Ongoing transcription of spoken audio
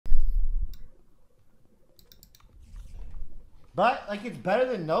But like it's better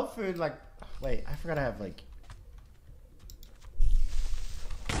than no food. Like, wait, I forgot to have like.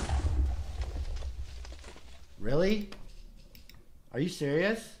 Really? Are you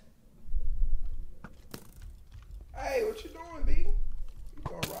serious? Hey, what you doing, B? You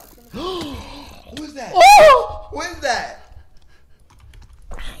going rockin'? Who is that? Oh! Who is that?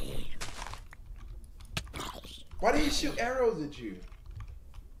 Why did he shoot arrows at you?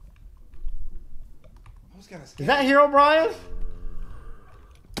 I was kind of scared. Is that Hero Brian?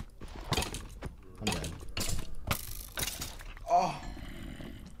 I'm dead. Oh.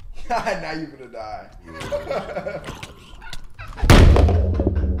 God, now you're gonna die.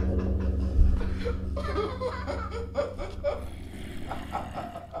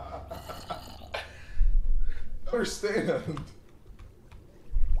 Understand.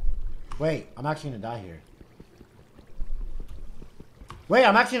 Wait, I'm actually gonna die here. Wait,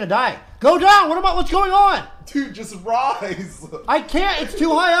 I'm actually gonna die. Go down! What's going on? Dude, just rise. I can't, it's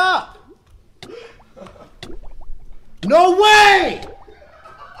too high up. No way!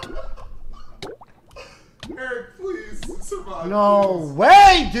 Eric, please survive. No please.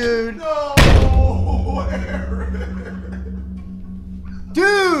 way, dude! No, Eric.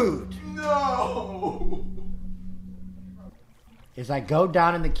 Dude! No. Is I go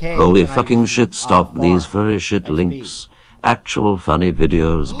down in the cave. Holy and fucking shit, stop these furry shit XP. links. Actual funny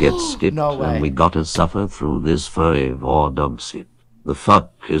videos get skipped No way. and we gotta suffer through this furry war dog shit. The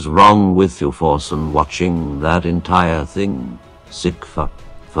fuck is wrong with you, Forsen, watching that entire thing? Sick fuck.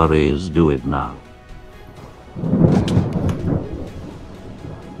 Furries, do it now.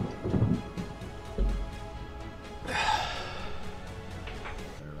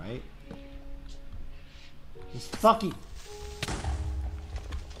 Alright. This fucking...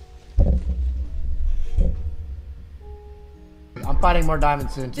 I'm fighting more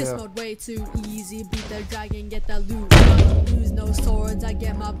diamonds soon too. This mode way too easy. Beat the dragon, get the loot. Use no swords, I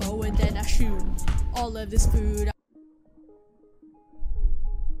get my bow and then I shoot. All of this food.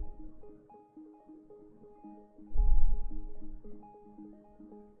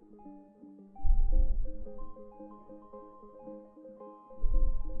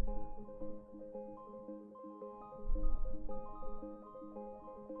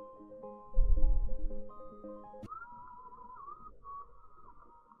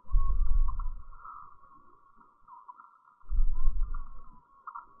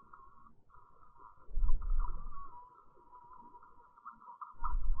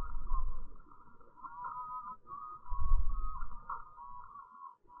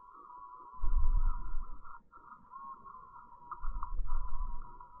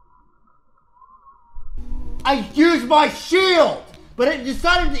 I used my shield, but it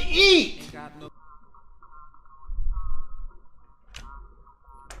decided to eat.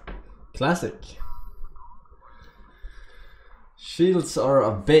 Classic. Shields are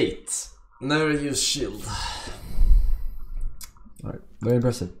a bait. Never use shield. Alright, very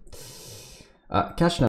impressive. Catch now.